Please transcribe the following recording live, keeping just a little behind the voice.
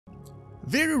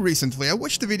Very recently, I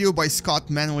watched a video by Scott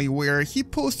Manley where he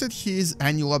posted his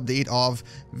annual update of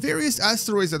various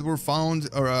asteroids that were found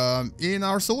in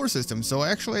our solar system. So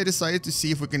actually I decided to see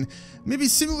if we can maybe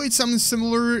simulate something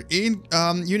similar in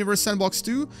Universe Sandbox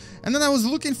 2. And then I was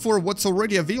looking for what's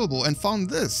already available and found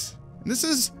this. This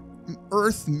is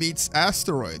Earth meets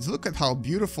asteroids. Look at how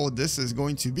beautiful this is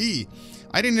going to be.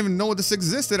 I didn't even know this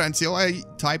existed until I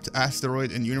typed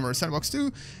asteroid in Universe Sandbox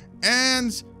 2.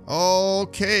 And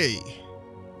okay.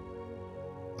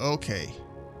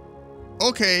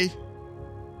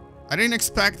 I didn't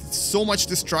expect so much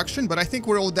destruction, but I think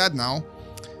we're all dead now.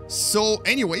 So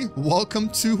anyway, welcome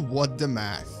to What the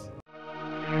Math.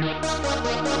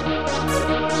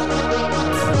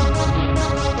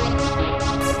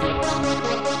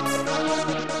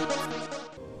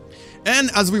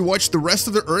 And as we watch the rest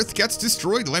of the Earth gets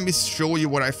destroyed, let me show you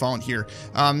what I found here.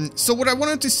 So what I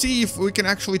wanted to see if we can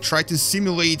actually try to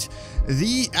simulate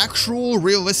the actual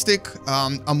realistic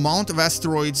amount of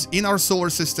asteroids in our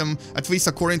solar system, at least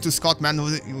according to Scott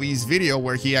Manley's video,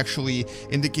 where he actually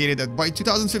indicated that by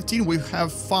 2015 we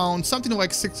have found something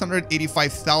like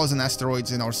 685,000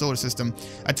 asteroids in our solar system,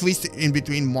 at least in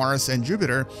between Mars and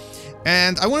Jupiter.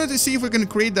 And I wanted to see if we can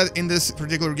create that in this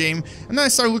particular game. And then I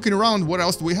started looking around, what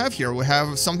else do we have here? We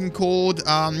have something called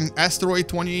Asteroid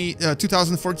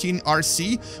 2014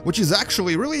 RC, which is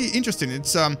actually really interesting.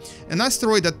 It's an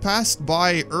asteroid that passed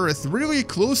by Earth, really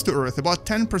close to Earth, about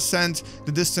 10%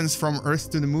 the distance from Earth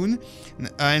to the Moon.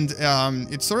 And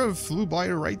it sort of flew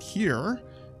by right here.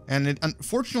 And it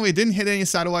unfortunately didn't hit any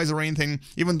satellites or anything,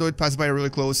 even though it passed by really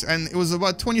close. And it was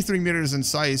about 23 meters in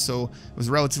size, so it was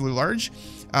relatively large.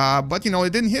 But, you know,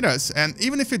 it didn't hit us. And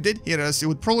even if it did hit us, it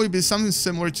would probably be something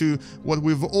similar to what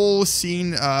we've all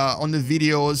seen on the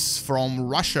videos from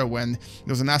Russia when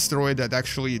there was an asteroid that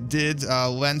actually did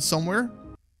land somewhere.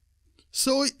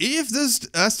 So if this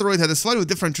asteroid had a slightly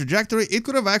different trajectory, it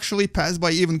could have actually passed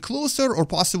by even closer or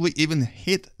possibly even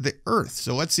hit the Earth.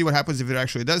 So let's see what happens if it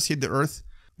actually does hit the Earth.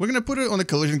 We're going to put it on a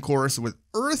collision course with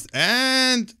Earth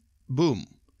and boom,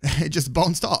 it just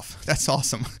bounced off. That's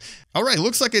awesome. All right,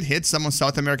 looks like it hit some of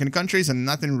South American countries and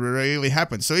nothing really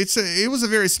happened. So it was a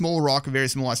very small rock, a very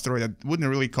small asteroid that wouldn't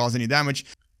really cause any damage.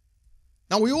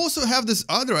 Now we also have this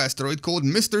other asteroid called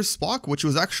Mr. Spock, which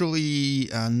was actually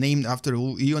named after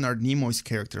Leonard Nimoy's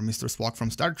character, Mr. Spock from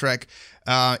Star Trek,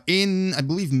 in, I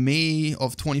believe, May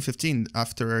of 2015,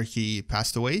 after he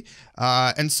passed away.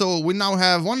 And so we now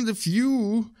have one of the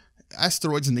few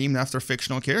asteroids named after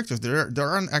fictional characters. There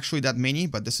aren't actually that many,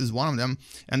 but this is one of them.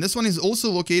 And this one is also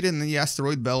located in the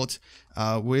asteroid belt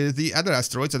with the other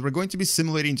asteroids that we're going to be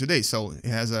simulating today. So it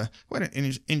has a quite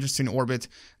an interesting orbit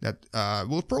that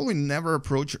will probably never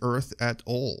approach Earth at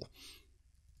all.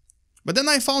 But then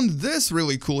I found this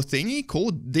really cool thingy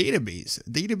called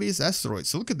database asteroids.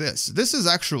 So look at this. This is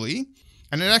actually,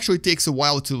 and it actually takes a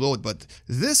while to load, but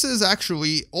this is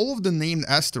actually all of the named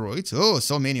asteroids. Oh,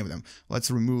 so many of them.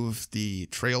 Let's remove the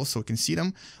trail so we can see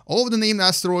them. All of the named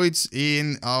asteroids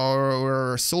in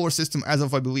our solar system as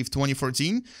of, I believe,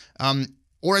 2014,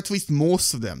 or at least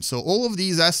most of them. So all of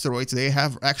these asteroids, they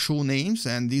have actual names,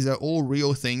 and these are all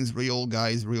real things, real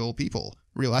guys, real people,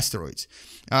 real asteroids.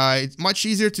 It's much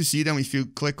easier to see them if you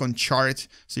click on chart,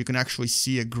 so you can actually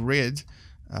see a grid.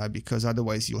 Because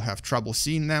otherwise you'll have trouble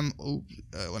seeing them.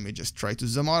 Let me just try to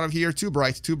zoom out of here. Too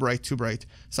bright, too bright, too bright.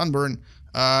 Sunburn.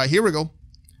 Here we go.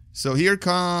 So here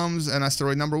comes an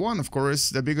asteroid number 1. Of course,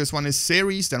 the biggest one is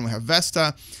Ceres. Then we have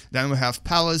Vesta. Then we have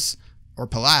Pallas, or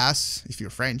Pallas, if you're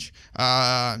French.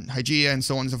 Hygeia, and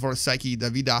so on and so forth. Psyche,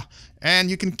 Davida. And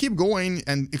you can keep going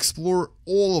and explore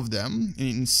all of them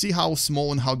and see how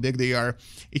small and how big they are.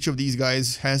 Each of these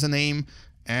guys has a name.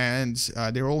 And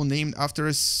they're all named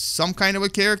after some kind of a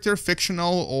character,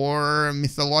 fictional or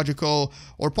mythological,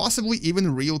 or possibly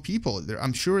even real people.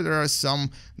 I'm sure there are some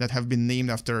that have been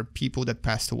named after people that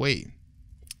passed away.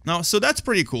 Now, so that's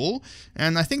pretty cool.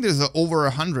 And I think there's over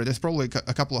 100. There's probably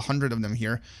a couple of hundred of them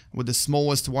here, with the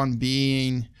smallest one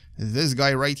being this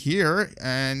guy right here.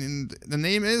 And the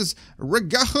name is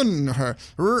Regahun,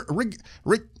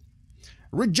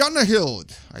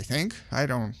 Reganahild, I think. I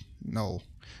don't know.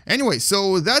 Anyway,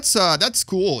 so that's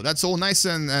cool. That's all nice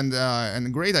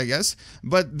and great, I guess.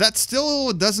 But that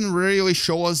still doesn't really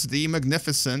show us the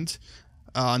magnificent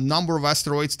number of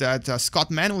asteroids that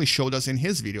Scott Manley showed us in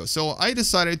his video. So I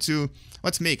decided to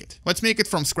let's make it. Let's make it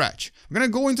from scratch. We're gonna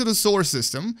go into the solar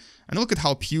system and look at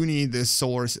how puny this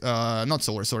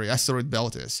asteroid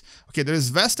belt is. Okay, there's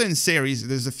Vesta and Ceres.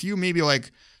 There's a few, maybe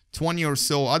like 20 or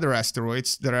so other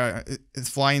asteroids that are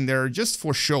flying there just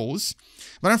for shows.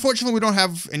 But unfortunately, we don't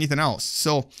have anything else.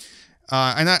 So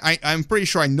And I'm pretty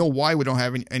sure I know why we don't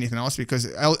have anything else, because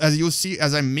as you'll see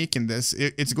as I'm making this,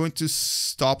 it's going to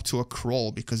stop to a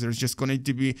crawl because there's just going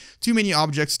to be too many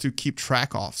objects to keep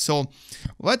track of. So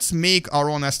let's make our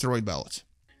own asteroid belt.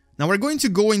 Now we're going to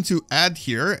go into add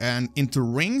here and into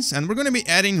rings, and we're going to be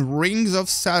adding rings of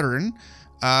Saturn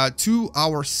to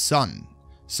our sun.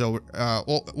 So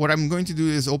what I'm going to do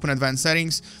is open advanced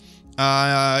settings.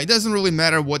 It doesn't really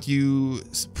matter what you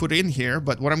put in here,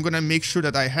 but what I'm gonna make sure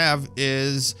that I have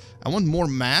is I want more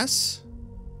mass,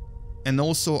 and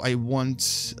also I want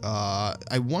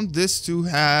this to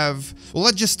have, well,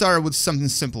 let's just start with something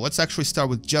simple. Let's actually start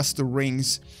with just the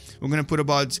rings. We're gonna put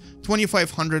about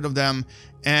 2,500 of them,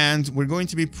 and we're going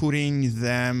to be putting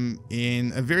them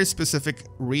in a very specific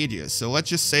radius. So let's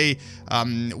just say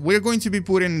we're going to be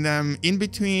putting them in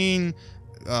between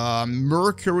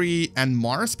Mercury and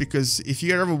Mars, because if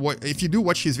you do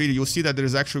watch his video, you'll see that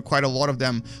there's actually quite a lot of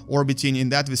them orbiting in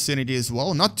that vicinity as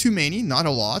well. Not too many, not a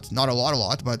lot,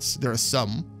 but there are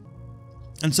some.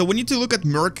 And so we need to look at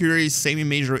Mercury's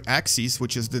semi-major axis,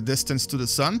 which is the distance to the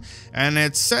sun, and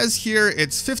it says here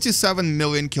it's 57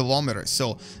 million kilometers.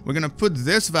 So we're gonna put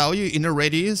this value in a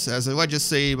radius as, let's just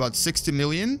say, about 60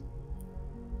 million,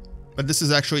 but this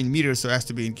is actually in meters, so it has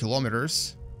to be in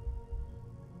kilometers.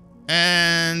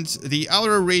 And the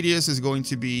outer radius is going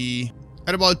to be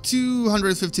at about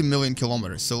 250 million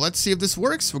kilometers. So let's see if this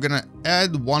works. We're gonna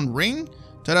add one ring.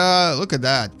 Ta-da! Look at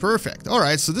that. Perfect.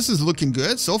 Alright, so this is looking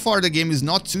good. So far the game is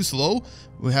not too slow.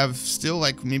 We have still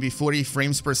like maybe 40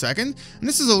 frames per second. And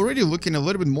this is already looking a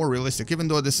little bit more realistic, even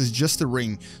though this is just a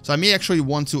ring. So I may actually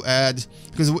want to add,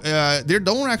 because they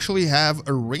don't actually have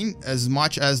a ring as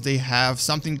much as they have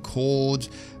something called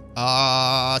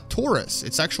torus.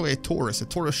 It's actually a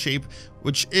torus shape,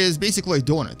 which is basically a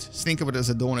donut. Think of it as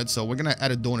a donut, so we're gonna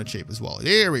add a donut shape as well.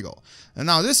 There we go. And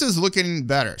now this is looking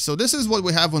better. So this is what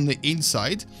we have on the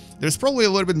inside. There's probably a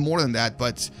little bit more than that,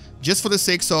 but just for the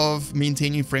sakes of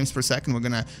maintaining frames per second, we're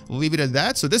gonna leave it at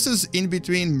that. So this is in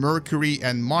between Mercury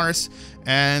and Mars,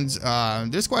 and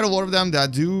there's quite a lot of them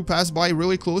that do pass by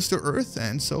really close to Earth,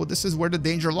 and so this is where the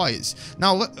danger lies.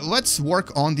 Now let's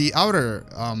work on the outer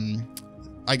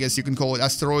I guess you can call it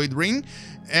asteroid ring,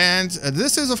 and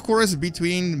this is of course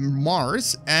between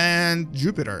Mars and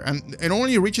Jupiter, and it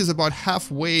only reaches about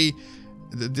halfway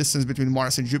the distance between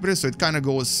Mars and Jupiter, so it kind of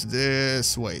goes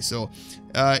this way. So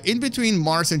in between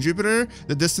Mars and Jupiter,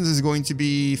 the distance is going to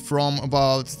be from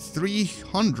about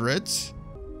 300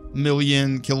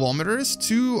 million kilometers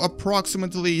to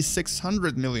approximately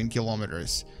 600 million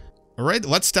kilometers. All right,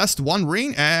 let's test one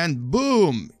ring, and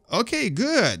boom. Okay,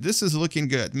 good. This is looking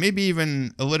good. Maybe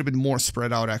even a little bit more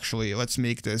spread out, actually. Let's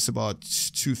make this about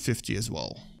 250 as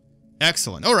well.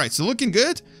 Excellent. All right, so looking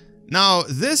good. Now,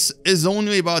 this is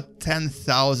only about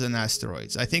 10,000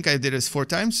 asteroids. I think I did this 4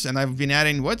 times, and I've been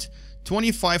adding, what?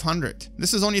 2,500.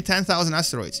 This is only 10,000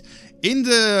 asteroids. In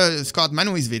the Scott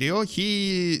Manley's video,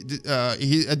 he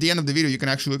at the end of the video, you can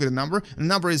actually look at the number. The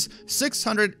number is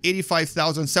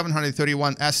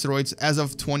 685,731 asteroids as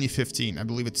of 2015. I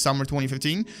believe it's summer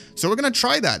 2015. So we're gonna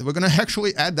try that. We're gonna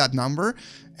actually add that number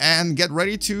and get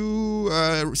ready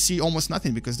to see almost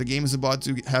nothing, because the game is about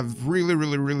to have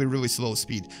really slow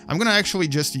speed. I'm gonna actually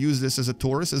just use this as a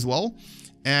torus as well.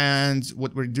 And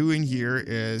what we're doing here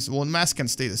is, well, mass can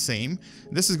stay the same.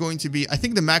 This is going to be, I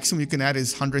think the maximum you can add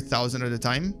is 100,000 at a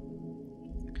time.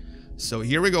 So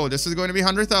here we go. This is going to be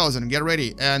 100,000. Get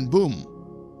ready. And boom.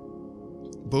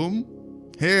 Boom.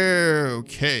 Here.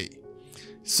 Okay.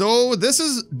 So this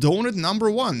is donut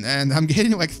number 1. And I'm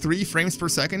getting like 3 frames per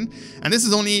second. And this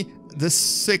is only the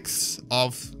 6th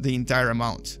of the entire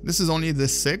amount. This is only the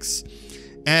 6th.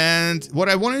 And what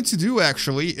I wanted to do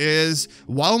actually is,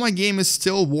 while my game is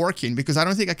still working, because I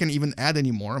don't think I can even add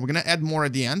any more, we're gonna add more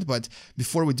at the end, but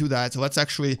before we do that, let's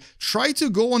actually try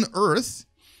to go on Earth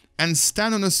and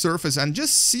stand on the surface and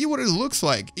just see what it looks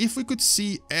like. If we could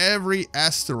see every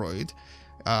asteroid,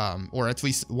 or at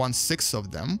least 1/6 of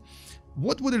them,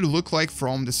 what would it look like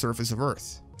from the surface of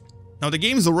Earth? Now the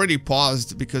game is already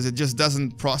paused because it just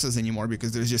doesn't process anymore,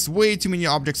 because there's just way too many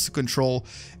objects to control.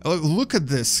 Look at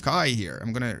this sky here.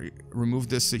 I'm gonna remove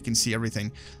this so you can see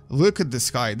everything. Look at the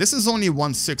sky. This is only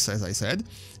 1/6, as I said.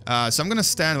 So I'm gonna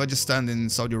stand, let's just stand in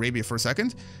Saudi Arabia for a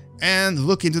second and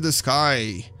look into the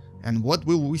sky. And what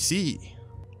will we see?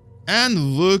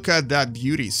 And look at that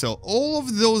beauty. So all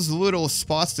of those little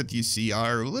spots that you see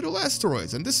are little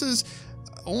asteroids, and this is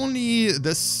only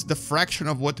the fraction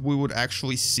of what we would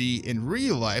actually see in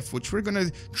real life, which we're gonna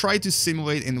try to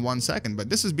simulate in 1 second. But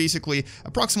this is basically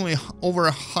approximately over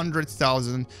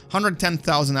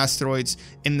 110,000 asteroids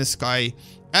in the sky,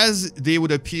 as they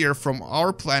would appear from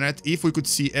our planet if we could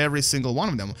see every single one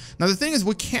of them. Now the thing is,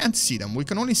 we can't see them. We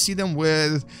can only see them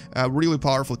with really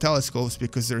powerful telescopes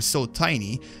because they're so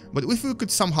tiny. But if we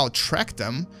could somehow track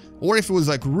them, or if it was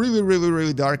like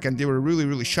really dark and they were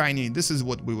really shiny, this is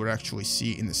what we would actually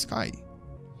see in the sky.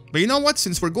 But you know what?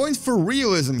 Since we're going for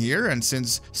realism here, and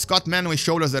since Scott Manley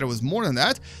showed us that it was more than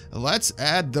that, let's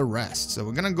add the rest. So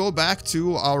we're gonna go back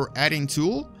to our adding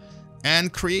tool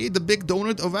and create the big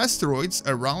donut of asteroids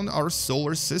around our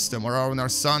solar system, or around our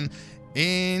sun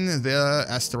in the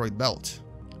asteroid belt.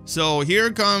 So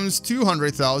here comes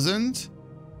 200,000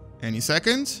 any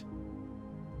second.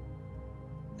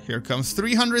 Here comes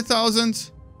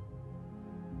 300,000,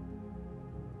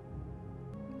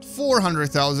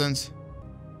 400,000,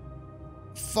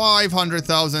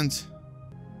 500,000,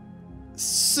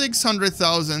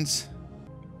 600,000,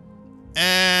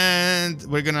 and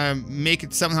we're gonna make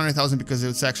it 700,000 because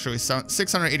it's actually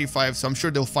 685, so I'm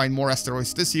sure they'll find more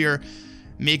asteroids this year,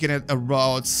 making it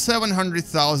about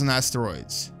 700,000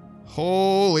 asteroids.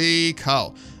 Holy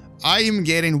cow. I am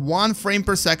getting 1 frame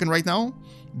per second right now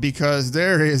because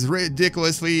there is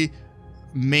ridiculously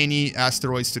many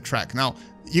asteroids to track. Now,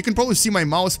 you can probably see my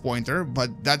mouse pointer,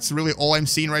 but that's really all I'm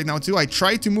seeing right now too. I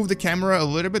tried to move the camera a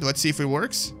little bit. Let's see if it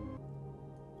works.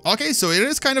 Okay, so it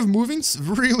is kind of moving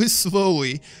really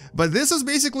slowly, but this is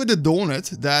basically the donut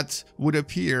that would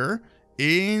appear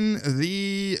in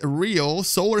the real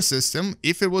solar system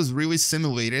if it was really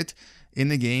simulated in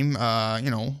the game,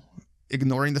 you know,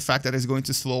 ignoring the fact that it's going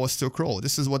to slow us to a crawl.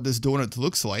 This is what this donut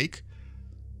looks like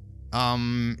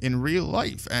in real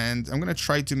life, and I'm gonna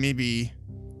try to maybe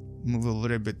move a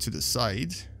little bit to the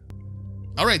side.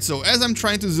 Alright, so as I'm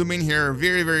trying to zoom in here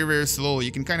very slowly,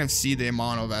 you can kind of see the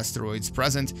amount of asteroids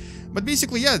present. But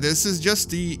basically, yeah, this is just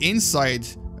the inside,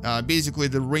 basically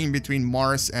the ring between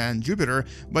Mars and Jupiter.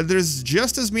 But there's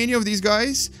just as many of these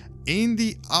guys in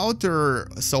the outer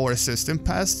solar system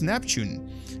past Neptune.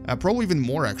 Probably even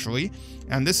more, actually.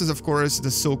 And this is, of course,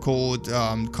 the so-called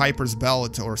Kuipers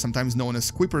Belt, or sometimes known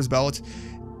as Kuipers Belt.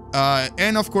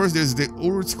 And of course there's the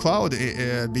Oort cloud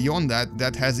beyond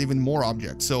that has even more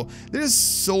objects. So there's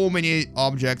so many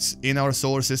objects in our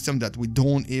solar system that we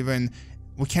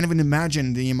can't even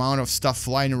imagine the amount of stuff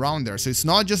flying around there. So it's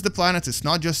not just the planets, it's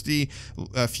not just the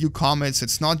few comets,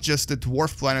 it's not just the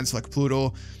dwarf planets like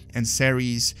Pluto and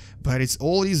Ceres, but it's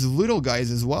all these little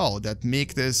guys as well that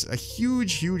make this a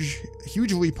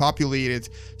hugely populated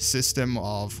system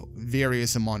of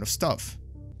various amount of stuff.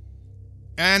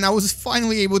 And I was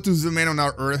finally able to zoom in on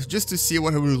our Earth just to see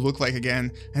what it would look like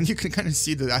again. And you can kind of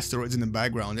see the asteroids in the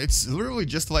background. It's literally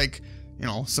just like, you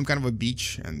know, some kind of a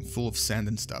beach and full of sand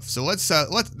and stuff. So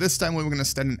this time we're gonna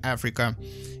stand in Africa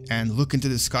and look into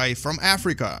the sky from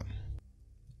Africa.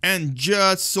 And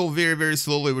just so very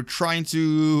slowly, we're trying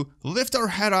to lift our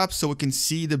head up so we can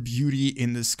see the beauty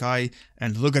in the sky.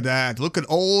 And look at that. Look at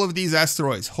all of these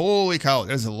asteroids. Holy cow,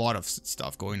 there's a lot of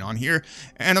stuff going on here.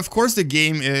 And of course, the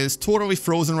game is totally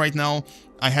frozen right now.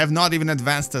 I have not even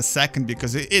advanced a second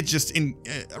because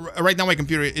right now my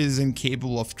computer is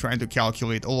incapable of trying to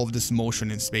calculate all of this motion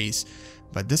in space.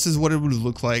 But this is what it would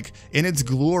look like in its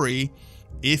glory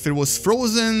if it was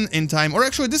frozen in time. Or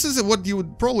actually, this is what you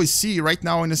would probably see right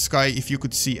now in the sky if you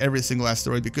could see every single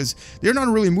asteroid, because they're not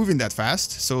really moving that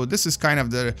fast. So this is kind of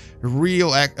the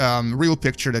real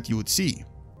picture that you would see.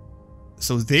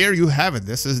 So there you have it.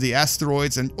 This is the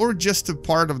asteroids, or just a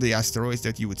part of the asteroids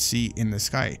that you would see in the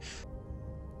sky.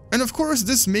 And of course,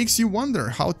 this makes you wonder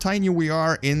how tiny we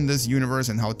are in this universe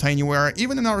and how tiny we are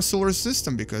even in our solar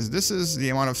system, because this is the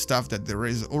amount of stuff that there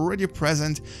is already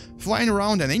present flying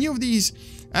around. And any of these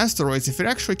asteroids, if it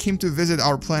actually came to visit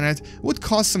our planet, would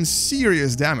cause some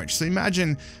serious damage. So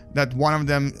imagine that one of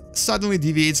them suddenly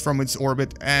deviates from its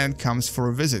orbit and comes for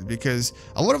a visit, because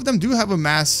a lot of them do have a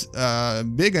mass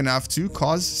big enough to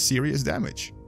cause serious damage.